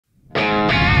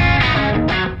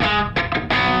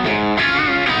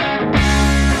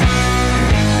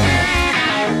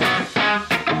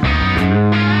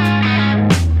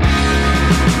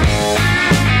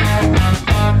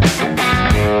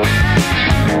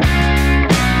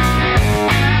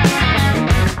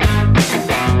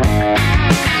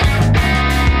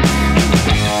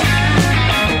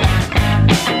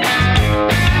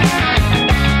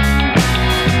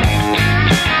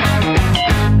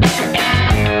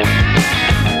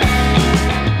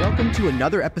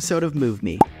another episode of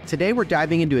MuuvMe. Today we're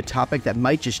diving into a topic that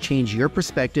might just change your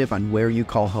perspective on where you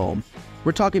call home.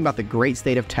 We're talking about the great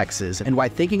state of Texas and why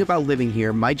thinking about living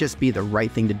here might just be the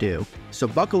right thing to do. So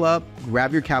buckle up,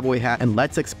 grab your cowboy hat, and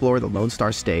let's explore the Lone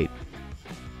Star State.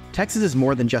 Texas is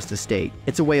more than just a state,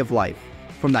 it's a way of life.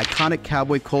 From the iconic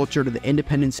cowboy culture to the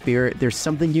independent spirit, there's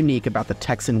something unique about the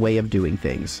Texan way of doing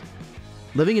things.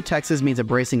 Living in Texas means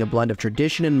embracing a blend of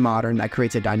tradition and modern that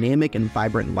creates a dynamic and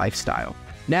vibrant lifestyle.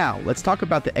 Now, let's talk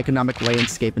about the economic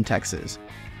landscape in Texas.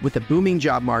 With a booming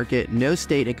job market, no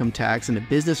state income tax, and a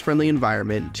business-friendly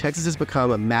environment, Texas has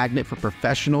become a magnet for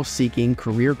professionals seeking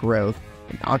career growth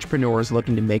and entrepreneurs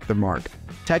looking to make their mark.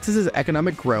 Texas's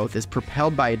economic growth is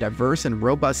propelled by a diverse and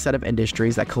robust set of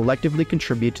industries that collectively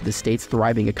contribute to the state's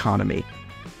thriving economy.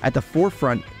 At the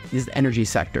forefront is the energy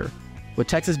sector, with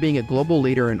Texas being a global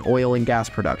leader in oil and gas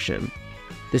production.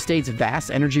 The state's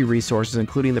vast energy resources,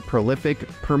 including the prolific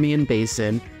Permian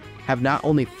Basin, have not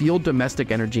only fueled domestic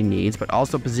energy needs, but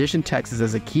also positioned Texas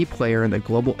as a key player in the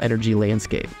global energy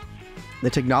landscape. The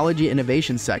technology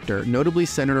innovation sector, notably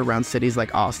centered around cities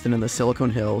like Austin and the Silicon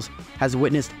Hills, has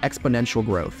witnessed exponential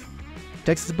growth.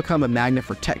 Texas has become a magnet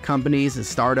for tech companies and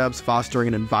startups, fostering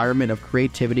an environment of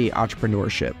creativity and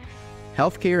entrepreneurship.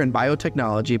 Healthcare and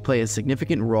biotechnology play a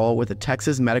significant role, with the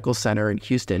Texas Medical Center in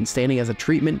Houston standing as a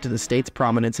treatment to the state's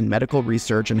prominence in medical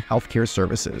research and healthcare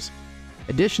services.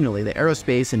 Additionally, the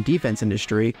aerospace and defense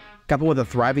industry, coupled with a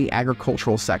thriving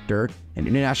agricultural sector and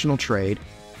international trade,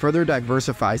 further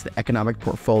diversifies the economic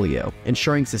portfolio,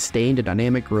 ensuring sustained and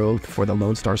dynamic growth for the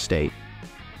Lone Star State.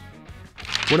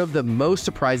 One of the most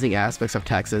surprising aspects of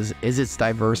Texas is its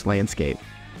diverse landscape.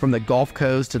 From the Gulf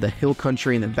Coast to the hill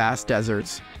country and the vast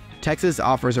deserts, Texas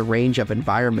offers a range of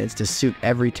environments to suit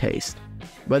every taste.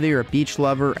 Whether you're a beach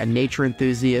lover, a nature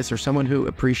enthusiast, or someone who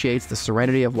appreciates the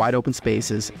serenity of wide open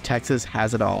spaces, Texas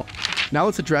has it all. Now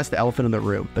let's address the elephant in the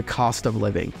room, the cost of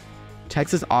living.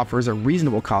 Texas offers a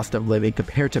reasonable cost of living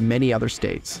compared to many other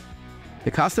states.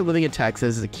 The cost of living in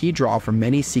Texas is a key draw for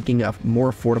many seeking a more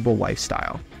affordable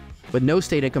lifestyle. With no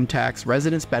state income tax,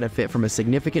 residents benefit from a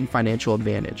significant financial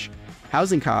advantage.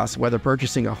 Housing costs, whether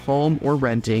purchasing a home or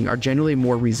renting, are generally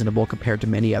more reasonable compared to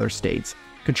many other states,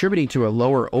 contributing to a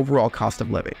lower overall cost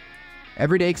of living.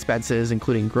 Everyday expenses,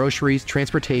 including groceries,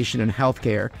 transportation, and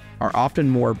healthcare, are often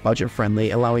more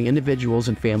budget-friendly, allowing individuals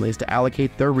and families to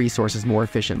allocate their resources more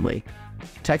efficiently.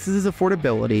 Texas's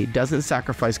affordability doesn't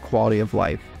sacrifice quality of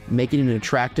life, making it an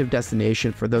attractive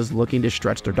destination for those looking to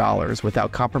stretch their dollars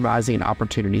without compromising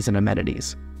opportunities and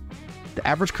amenities. The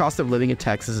average cost of living in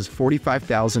Texas is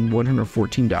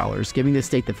 $45,114, giving the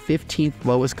state the 15th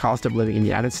lowest cost of living in the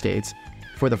United States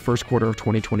for the first quarter of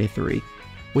 2023.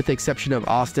 With the exception of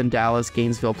Austin, Dallas,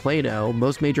 Gainesville, Plano,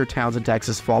 most major towns in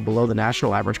Texas fall below the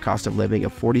national average cost of living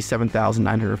of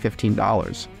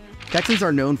 $47,915. Texans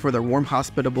are known for their warm,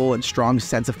 hospitable, and strong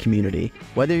sense of community.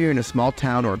 Whether you're in a small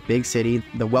town or a big city,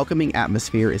 the welcoming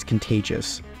atmosphere is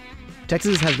contagious.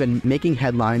 Texas has been making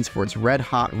headlines for its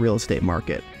red-hot real estate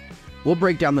market. We'll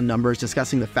break down the numbers,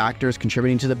 discussing the factors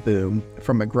contributing to the boom,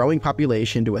 from a growing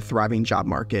population to a thriving job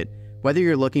market. Whether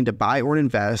you're looking to buy or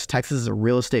invest, Texas is a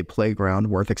real estate playground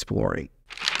worth exploring.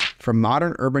 From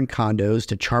modern urban condos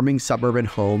to charming suburban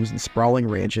homes and sprawling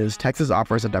ranches, Texas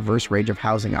offers a diverse range of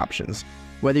housing options.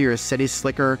 Whether you're a city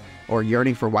slicker or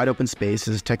yearning for wide open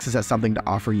spaces, Texas has something to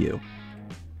offer you.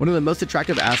 One of the most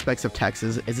attractive aspects of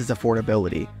Texas is its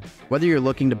affordability. Whether you're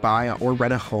looking to buy or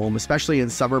rent a home, especially in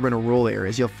suburban or rural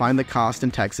areas, you'll find the costs in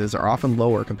Texas are often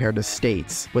lower compared to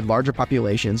states with larger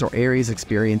populations or areas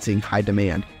experiencing high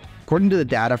demand. According to the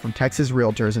data from Texas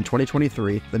Realtors in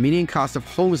 2023, the median cost of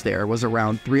homes there was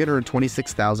around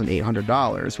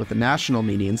 $326,800, with the national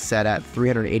median set at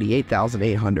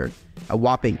 $388,800, a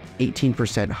whopping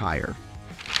 18% higher.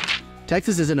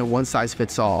 Texas isn't a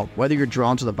one-size-fits-all. Whether you're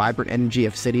drawn to the vibrant energy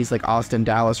of cities like Austin,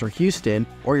 Dallas, or Houston,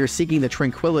 or you're seeking the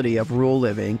tranquility of rural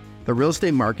living, the real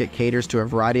estate market caters to a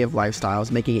variety of lifestyles,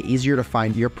 making it easier to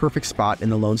find your perfect spot in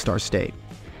the Lone Star State.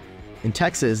 In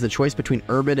Texas, the choice between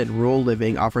urban and rural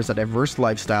living offers a diverse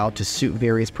lifestyle to suit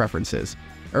various preferences.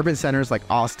 Urban centers like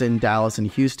Austin, Dallas, and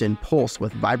Houston pulse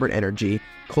with vibrant energy,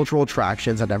 cultural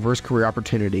attractions, and diverse career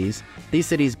opportunities. These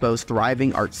cities boast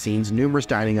thriving art scenes, numerous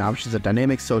dining options, and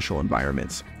dynamic social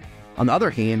environments. On the other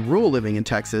hand, rural living in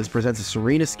Texas presents a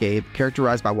serene escape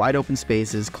characterized by wide open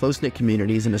spaces, close-knit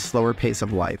communities, and a slower pace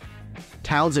of life.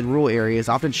 Towns in rural areas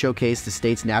often showcase the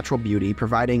state's natural beauty,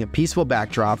 providing a peaceful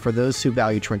backdrop for those who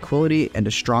value tranquility and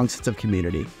a strong sense of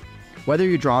community. Whether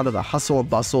you're drawn to the hustle and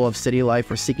bustle of city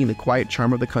life or seeking the quiet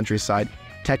charm of the countryside,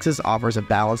 Texas offers a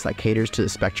balance that caters to the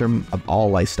spectrum of all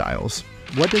lifestyles.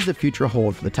 What does the future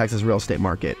hold for the Texas real estate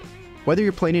market? Whether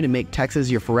you're planning to make Texas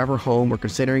your forever home or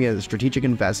considering it as a strategic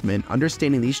investment,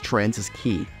 understanding these trends is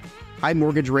key. High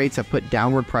mortgage rates have put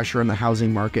downward pressure on the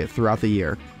housing market throughout the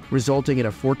year, resulting in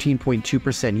a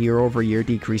 14.2% year-over-year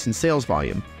decrease in sales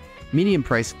volume. Median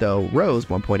price, though, rose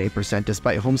 1.8%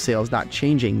 despite home sales not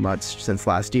changing much since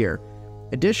last year.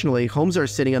 Additionally, homes are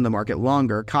sitting on the market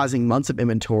longer, causing months of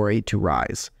inventory to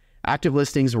rise. Active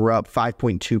listings were up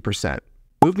 5.2%.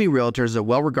 MuuvMe Realtors is a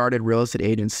well-regarded real estate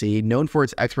agency known for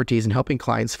its expertise in helping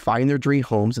clients find their dream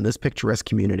homes in this picturesque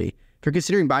community. If you're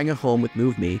considering buying a home with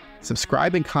MuuvMe,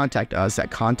 subscribe and contact us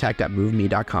at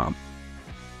contact@moovme.com.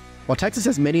 While Texas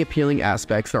has many appealing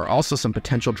aspects, there are also some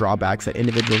potential drawbacks that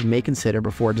individuals may consider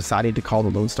before deciding to call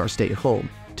the Lone Star State home.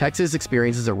 Texas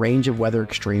experiences a range of weather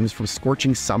extremes from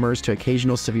scorching summers to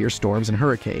occasional severe storms and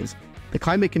hurricanes. The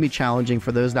climate can be challenging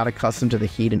for those not accustomed to the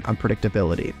heat and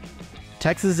unpredictability.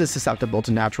 Texas is susceptible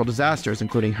to natural disasters,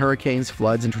 including hurricanes,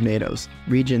 floods, and tornadoes.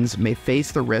 Regions may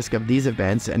face the risk of these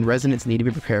events, and residents need to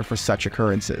be prepared for such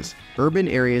occurrences. Urban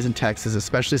areas in Texas,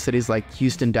 especially cities like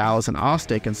Houston, Dallas, and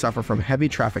Austin, can suffer from heavy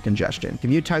traffic congestion.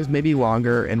 Commute times may be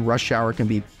longer, and rush hour can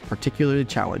be particularly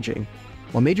challenging.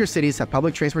 While major cities have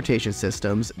public transportation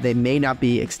systems, they may not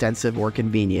be extensive or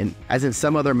convenient, as in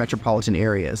some other metropolitan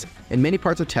areas. In many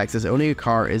parts of Texas, owning a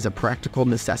car is a practical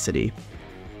necessity.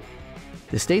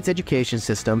 The state's education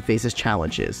system faces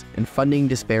challenges, and funding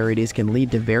disparities can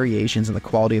lead to variations in the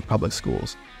quality of public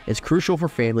schools. It's crucial for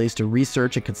families to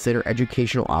research and consider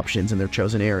educational options in their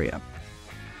chosen area.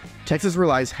 Texas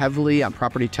relies heavily on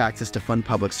property taxes to fund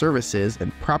public services,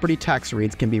 and property tax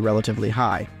rates can be relatively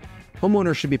high.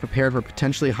 Homeowners should be prepared for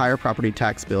potentially higher property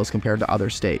tax bills compared to other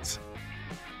states.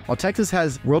 While Texas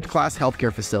has world-class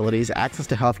healthcare facilities, access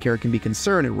to healthcare can be a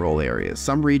concern in rural areas.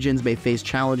 Some regions may face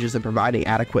challenges in providing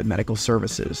adequate medical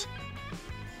services.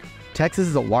 Texas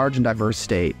is a large and diverse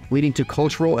state, leading to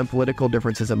cultural and political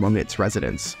differences among its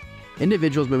residents.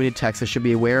 Individuals moving to Texas should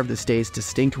be aware of the state's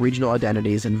distinct regional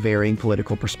identities and varying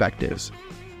political perspectives.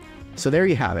 So there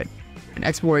you have it, an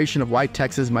exploration of why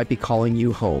Texas might be calling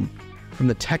you home. From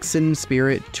the Texan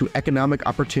spirit to economic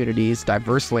opportunities,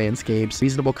 diverse landscapes,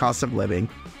 reasonable cost of living,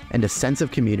 and a sense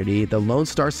of community, the Lone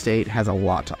Star State has a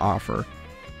lot to offer.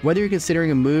 Whether you're considering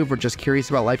a move or just curious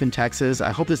about life in Texas,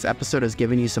 I hope this episode has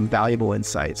given you some valuable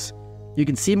insights. You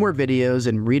can see more videos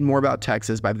and read more about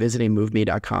Texas by visiting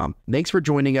MuuvMe.com. Thanks for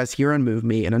joining us here on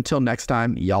MuuvMe, and until next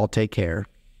time, y'all take care.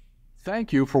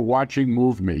 Thank you for watching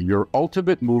MuuvMe, your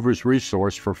ultimate mover's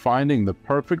resource for finding the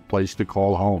perfect place to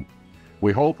call home.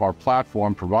 We hope our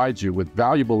platform provides you with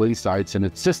valuable insights and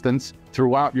assistance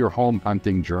throughout your home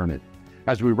hunting journey.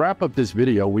 As we wrap up this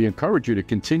video, we encourage you to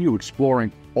continue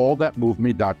exploring all that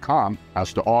MuuvMe.com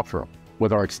has to offer.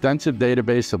 With our extensive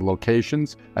database of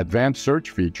locations, advanced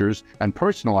search features, and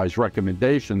personalized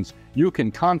recommendations, you can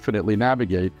confidently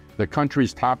navigate the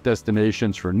country's top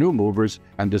destinations for new movers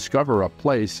and discover a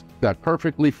place that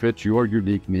perfectly fits your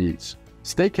unique needs.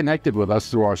 Stay connected with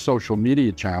us through our social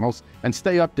media channels and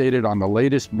stay updated on the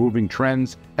latest moving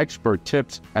trends, expert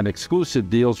tips, and exclusive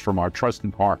deals from our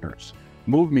trusted partners.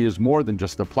 MuuvMe is more than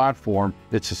just a platform,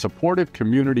 it's a supportive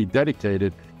community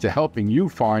dedicated to helping you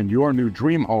find your new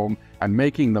dream home and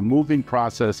making the moving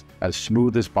process as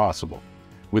smooth as possible.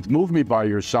 With MuuvMe by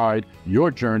your side,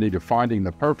 your journey to finding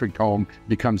the perfect home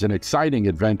becomes an exciting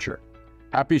adventure.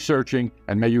 Happy searching,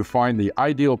 and may you find the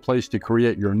ideal place to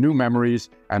create your new memories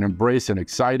and embrace an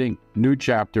exciting new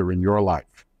chapter in your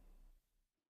life.